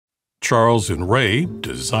Charles and Ray,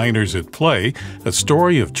 Designers at Play, A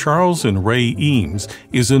Story of Charles and Ray Eames,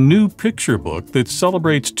 is a new picture book that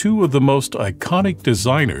celebrates two of the most iconic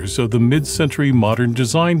designers of the mid-century modern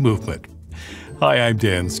design movement. Hi, I'm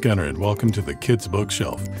Dan Skinner, and welcome to the Kids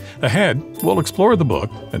Bookshelf. Ahead, we'll explore the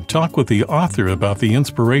book and talk with the author about the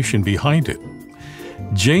inspiration behind it.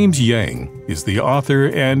 James Yang is the author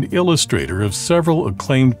and illustrator of several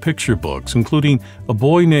acclaimed picture books, including A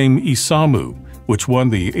Boy Named Isamu, which won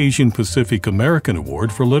the Asian Pacific American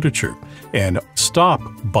Award for Literature, and Stop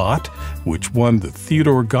Bot, which won the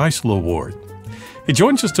Theodore Geisel Award. He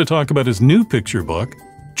joins us to talk about his new picture book,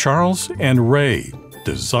 Charles and Ray,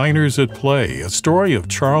 Designers at Play, A Story of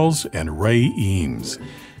Charles and Ray Eames.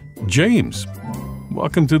 James,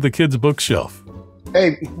 welcome to the Kids Bookshelf.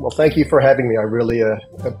 Hey, well, thank you for having me. I really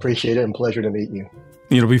appreciate it and pleasure to meet you.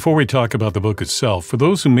 Before we talk about the book itself, for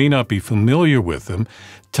those who may not be familiar with them,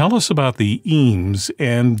 tell us about the Eames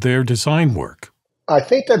and their design work. I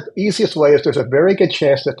think the easiest way is there's a very good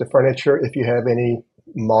chance that the furniture, if you have any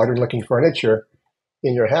modern-looking furniture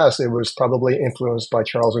in your house, it was probably influenced by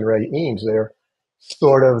Charles and Ray Eames. They're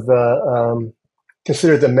sort of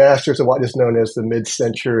considered the masters of what is known as the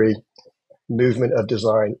mid-century movement of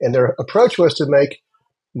design. And their approach was to make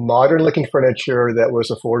modern-looking furniture that was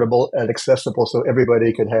affordable and accessible so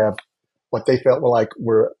everybody could have what they felt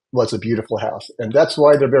was a beautiful house. And that's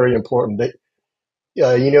why they're very important.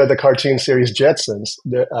 The cartoon series Jetsons,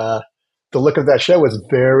 the look of that show was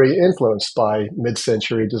very influenced by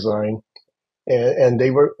mid-century design, and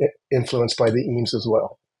they were influenced by the Eames as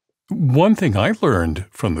well. One thing I learned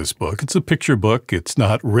from this book, it's a picture book, it's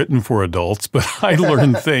not written for adults, but I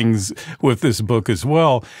learned things with this book as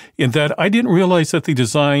well, in that I didn't realize that they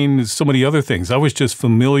designed so many other things. I was just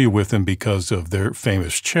familiar with them because of their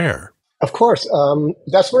famous chair. Of course.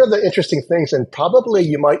 That's one of the interesting things, and probably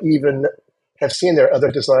you might even have seen their other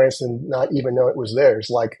designs and not even know it was theirs,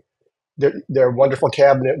 like their wonderful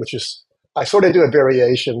cabinet, which is, I sort of do a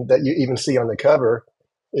variation that you even see on the cover,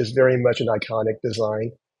 is very much an iconic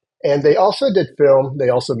design. And they also did film. They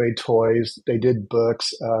also made toys. They did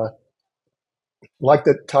books. Like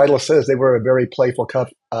the title says, they were a very playful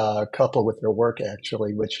couple with their work,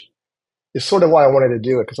 actually, which is sort of why I wanted to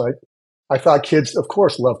do it, because I thought kids, of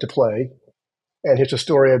course, love to play. And here's a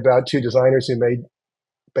story about two designers who made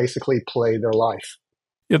basically play their life.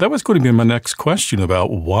 Yeah, that was going to be my next question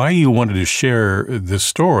about why you wanted to share this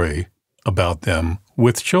story about them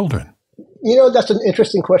with children. That's an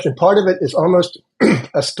interesting question. Part of it is almost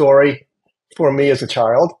a story for me as a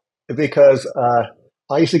child, because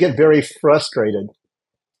I used to get very frustrated,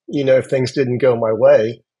 if things didn't go my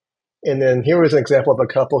way. And then here was an example of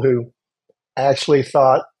a couple who actually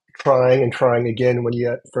thought trying and trying again when you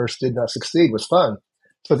at first did not succeed was fun.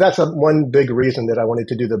 So that's one big reason that I wanted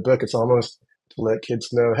to do the book. It's almost to let kids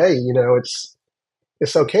know, hey,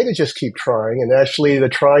 it's okay to just keep trying. And actually the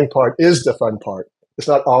trying part is the fun part. It's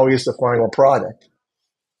not always the final product.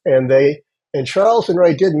 And Charles and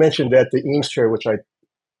Ray did mention that the Eames chair, which I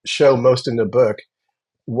show most in the book,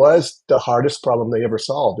 was the hardest problem they ever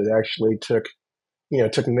solved. It actually took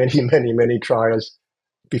many, many, many tries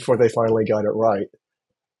before they finally got it right.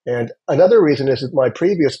 And another reason is that my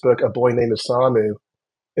previous book, A Boy Named Isamu,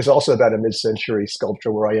 is also about a mid-century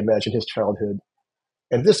sculptor where I imagine his childhood.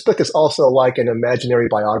 And this book is also like an imaginary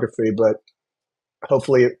biography, but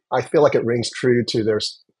hopefully, I feel like it rings true to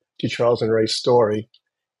Charles and Ray's story.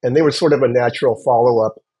 And they were sort of a natural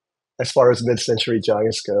follow-up as far as mid-century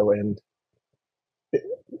giants go. And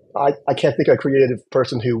I can't think of a creative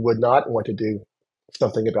person who would not want to do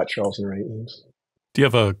something about Charles and Ray Eames. Do you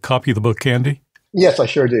have a copy of the book handy? Yes, I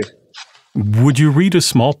sure do. Would you read a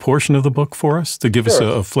small portion of the book for us to give us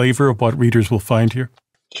a flavor of what readers will find here?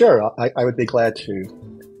 Sure, I would be glad to.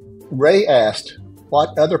 Ray asked,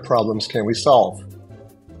 what other problems can we solve?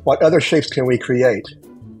 What other shapes can we create?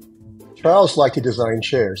 Charles liked to design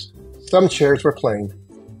chairs. Some chairs were plain.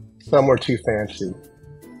 Some were too fancy.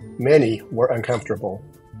 Many were uncomfortable.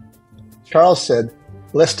 Charles said,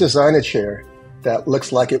 let's design a chair that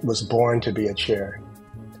looks like it was born to be a chair.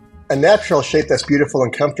 A natural shape that's beautiful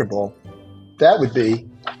and comfortable, that would be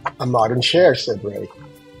a modern chair, said Ray.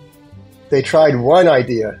 They tried one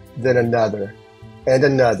idea, then another, and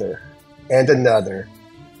another, and another,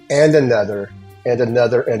 and another, and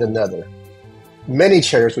another, and another. Many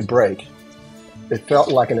chairs would break. It felt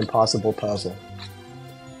like an impossible puzzle.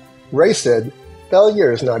 Ray said,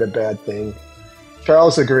 failure is not a bad thing.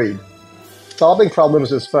 Charles agreed. Solving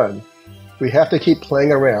problems is fun. We have to keep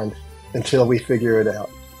playing around until we figure it out.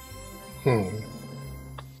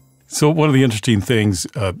 So one of the interesting things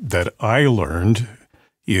that I learned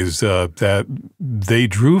is that they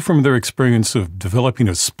drew from their experience of developing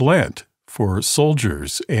a splint for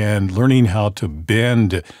soldiers and learning how to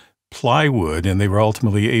bend plywood, and they were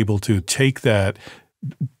ultimately able to take that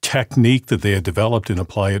technique that they had developed and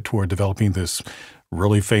apply it toward developing this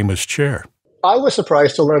really famous chair. I was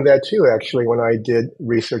surprised to learn that too, actually, when I did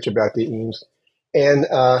research about the Eames. And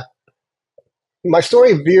my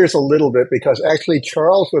story veers a little bit because actually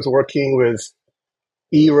Charles was working with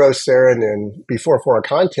Eero Saarinen before for a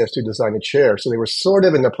contest to design a chair. So they were sort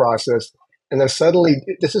of in the process. And then suddenly,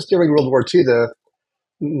 this is during World War II, the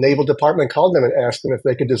Naval Department called them and asked them if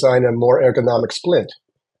they could design a more ergonomic splint.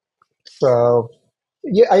 So,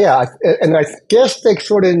 yeah. And I guess they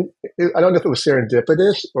sort of, I don't know if it was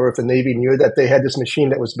serendipitous or if the Navy knew that they had this machine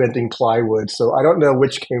that was bending plywood. So I don't know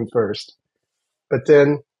which came first. But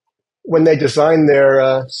then when they designed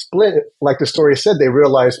their splint, like the story said, they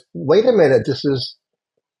realized, wait a minute, this is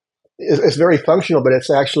it's very functional, but it's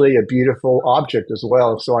actually a beautiful object as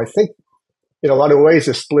well. So I think in a lot of ways,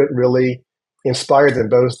 the splint really inspired them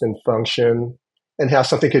both in function and how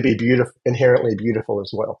something could be inherently beautiful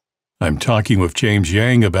as well. I'm talking with James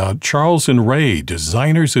Yang about Charles and Ray,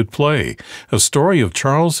 Designers at Play, a story of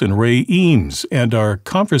Charles and Ray Eames, and our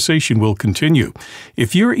conversation will continue.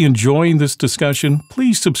 If you're enjoying this discussion,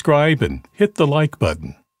 please subscribe and hit the like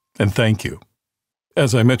button. And thank you.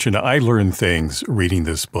 As I mentioned, I learned things reading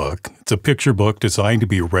this book. It's a picture book designed to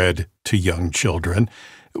be read to young children.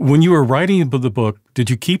 When you were writing the book, did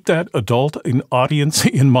you keep that adult audience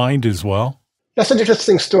in mind as well? That's an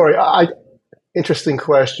interesting story. Interesting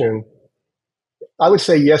question. I would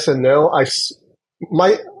say yes and no.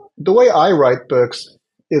 The way I write books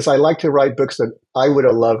is I like to write books that I would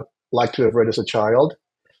have liked to have read as a child.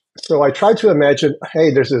 So I tried to imagine,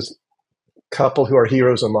 hey, there's this couple who are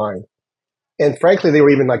heroes of mine. And frankly, they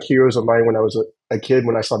were even like heroes of mine when I was a kid,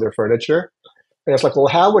 when I saw their furniture. And it's like, well,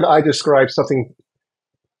 how would I describe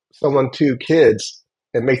someone to kids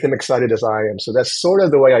and make them excited as I am? So that's sort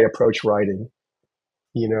of the way I approach writing.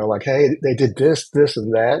 Like, hey, they did this, this,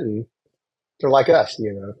 and that, and they're like us,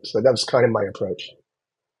 So that was kind of my approach.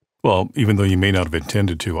 Well, even though you may not have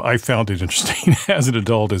intended to, I found it interesting as an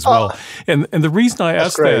adult as well. And the reason I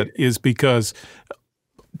ask that is because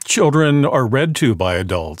children are read to by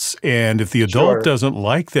adults, and if the adult doesn't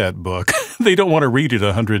like that book, they don't want to read it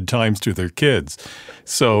 100 times to their kids.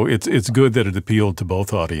 So it's good that it appealed to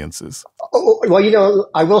both audiences. Well,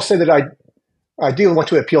 I will say that I do want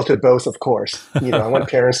to appeal to both, of course. I want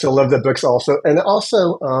parents to love the books also. And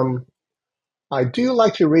also, I do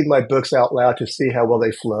like to read my books out loud to see how well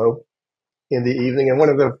they flow in the evening. And one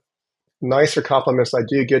of the nicer compliments I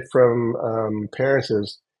do get from parents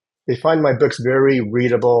is they find my books very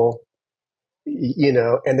readable,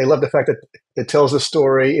 and they love the fact that it tells a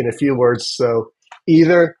story in a few words. So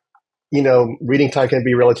either, reading time can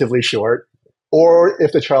be relatively short, or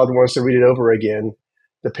if the child wants to read it over again,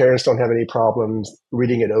 the parents don't have any problems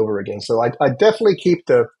reading it over again. So I definitely keep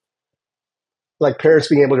parents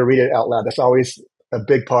being able to read it out loud. That's always a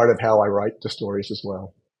big part of how I write the stories as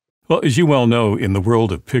well. Well, as you well know, in the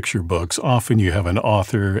world of picture books, often you have an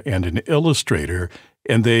author and an illustrator,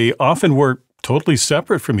 and they often work totally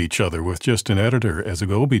separate from each other with just an editor as a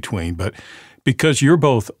go-between. But because you're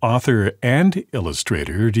both author and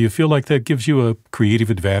illustrator, do you feel like that gives you a creative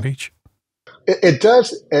advantage? It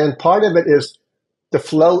does, and part of it is the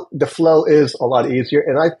flow is a lot easier.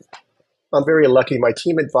 And I'm very lucky. My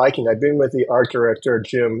team at Viking, I've been with the art director,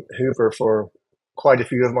 Jim Hoover, for quite a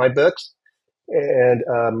few of my books. And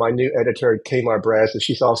my new editor, Tamar Braz,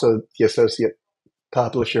 she's also the associate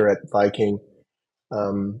publisher at Viking.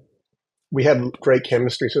 We have great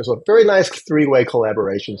chemistry, so it's a very nice three-way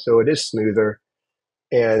collaboration. So it is smoother.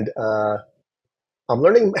 And I'm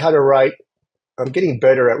learning how to write. I'm getting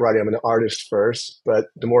better at writing. I'm an artist first, but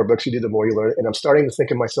the more books you do, the more you learn. And I'm starting to think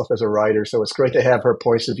of myself as a writer. So it's great to have her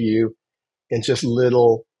points of view and just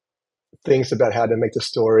little things about how to make the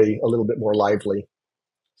story a little bit more lively.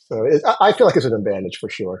 So I feel like it's an advantage for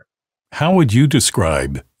sure. How would you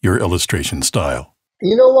describe your illustration style?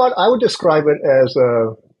 You know what? I would describe it as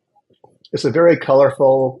it's a very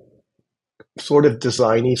colorful, sort of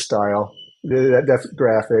designy style. That's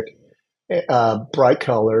graphic, bright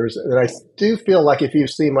colors. And I do feel like if you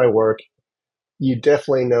see my work, you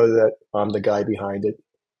definitely know that I'm the guy behind it.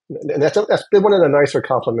 And that's been one of the nicer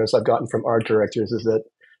compliments I've gotten from art directors, is that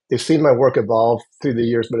they've seen my work evolve through the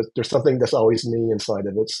years, but there's something that's always me inside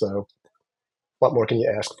of it. So what more can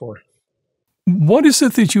you ask for? What is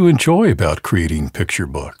it that you enjoy about creating picture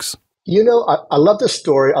books? I love the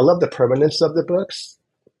story. I love the permanence of the books.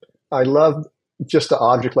 I love just the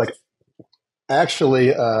object. Like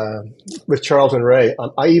Actually, with Charles and Ray,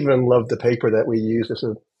 I even love the paper that we use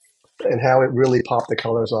and how it really popped the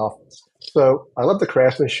colors off. So I love the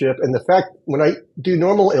craftsmanship and the fact when I do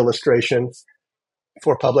normal illustration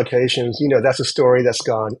for publications, that's a story that's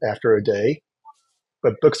gone after a day,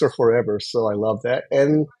 but books are forever. So I love that.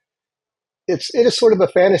 And it is sort of a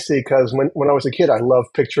fantasy because when I was a kid, I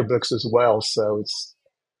loved picture books as well. So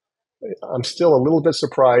I'm still a little bit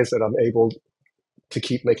surprised that I'm able to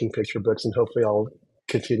keep making picture books, and hopefully I'll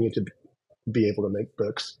continue to be able to make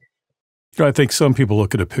books. I think some people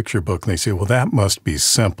look at a picture book and they say, well, that must be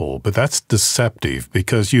simple, but that's deceptive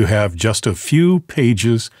because you have just a few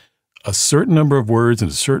pages, a certain number of words, and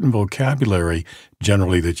a certain vocabulary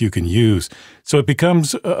generally that you can use. So it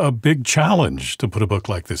becomes a big challenge to put a book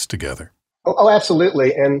like this together. Oh,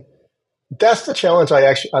 absolutely. And that's the challenge.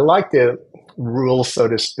 I like the rules, so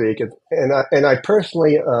to speak. And I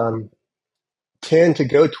personally tend to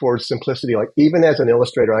go towards simplicity. Like even as an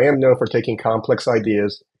illustrator, I am known for taking complex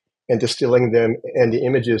ideas and distilling them and the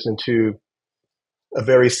images into a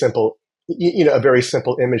very simple, a very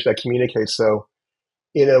simple image that communicates. So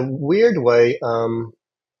in a weird way,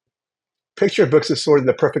 picture books is sort of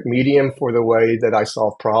the perfect medium for the way that I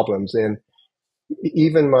solve problems. And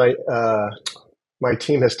even my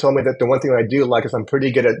team has told me that the one thing I do like is I'm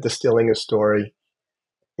pretty good at distilling a story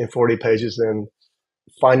in 40 pages and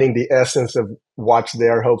finding the essence of what's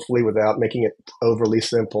there, hopefully without making it overly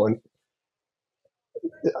simple. And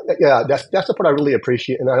yeah, that's the part I really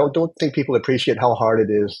appreciate. And I don't think people appreciate how hard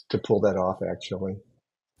it is to pull that off, actually.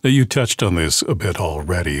 Now, you touched on this a bit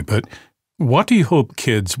already, but what do you hope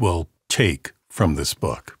kids will take from this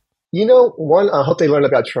book? One, I hope they learn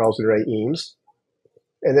about Charles and Ray Eames.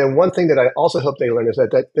 And then one thing that I also hope they learn is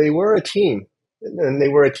that they were a team, and they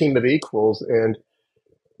were a team of equals. And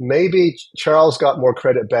maybe Charles got more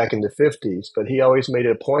credit back in the 50s, but he always made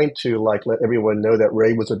it a point to let everyone know that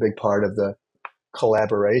Ray was a big part of the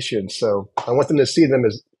collaboration. So I want them to see them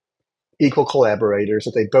as equal collaborators,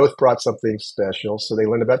 that they both brought something special. So they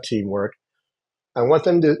learn about teamwork. I want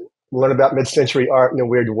them to learn about mid-century art in a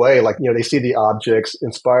weird way. They see the objects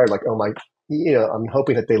inspired, oh my, I'm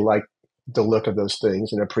hoping that they like the look of those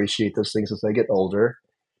things and appreciate those things as they get older.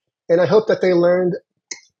 And I hope that they learned,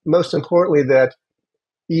 most importantly, that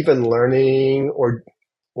even learning or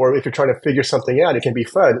if you're trying to figure something out, it can be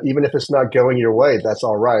fun. Even if it's not going your way, that's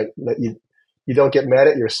all right. That you don't get mad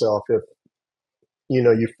at yourself if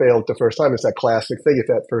you failed the first time. It's that classic thing. If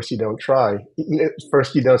at first you don't try,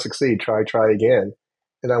 first you don't succeed, try again.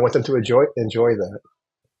 And I want them to enjoy that.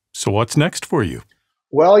 So what's next for you?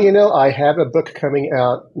 Well, I have a book coming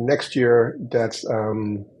out next year that's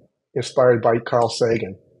inspired by Carl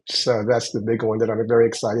Sagan. So that's the big one that I'm very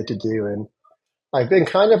excited to do. And I've been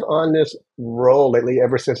kind of on this roll lately,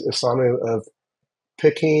 ever since Isamu, of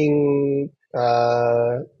picking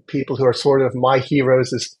people who are sort of my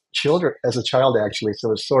heroes as a child, actually.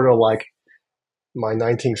 So it's sort of like my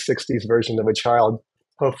 1960s version of a child,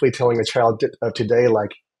 hopefully telling a child of today,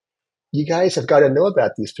 you guys have got to know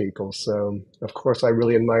about these people. So, of course, I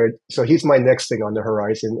really admired. So he's my next thing on the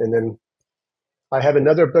horizon. And then I have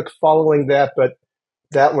another book following that, but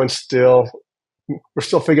that one's we're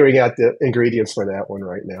still figuring out the ingredients for that one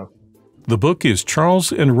right now. The book is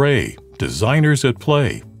Charles and Ray, Designers at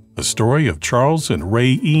Play, a story of Charles and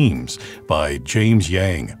Ray Eames by James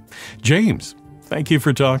Yang. James, thank you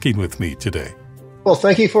for talking with me today. Well,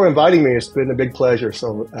 thank you for inviting me. It's been a big pleasure.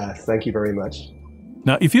 So thank you very much.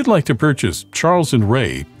 Now, if you'd like to purchase Charles and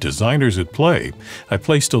Ray, Designers at Play, I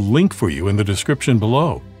placed a link for you in the description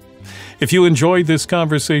below. If you enjoyed this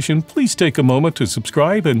conversation, please take a moment to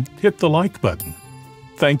subscribe and hit the like button.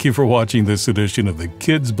 Thank you for watching this edition of the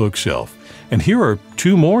Kids Bookshelf, and here are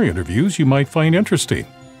 2 more interviews you might find interesting.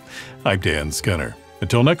 I'm Dan Scunner.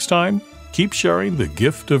 Until next time, keep sharing the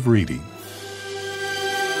gift of reading.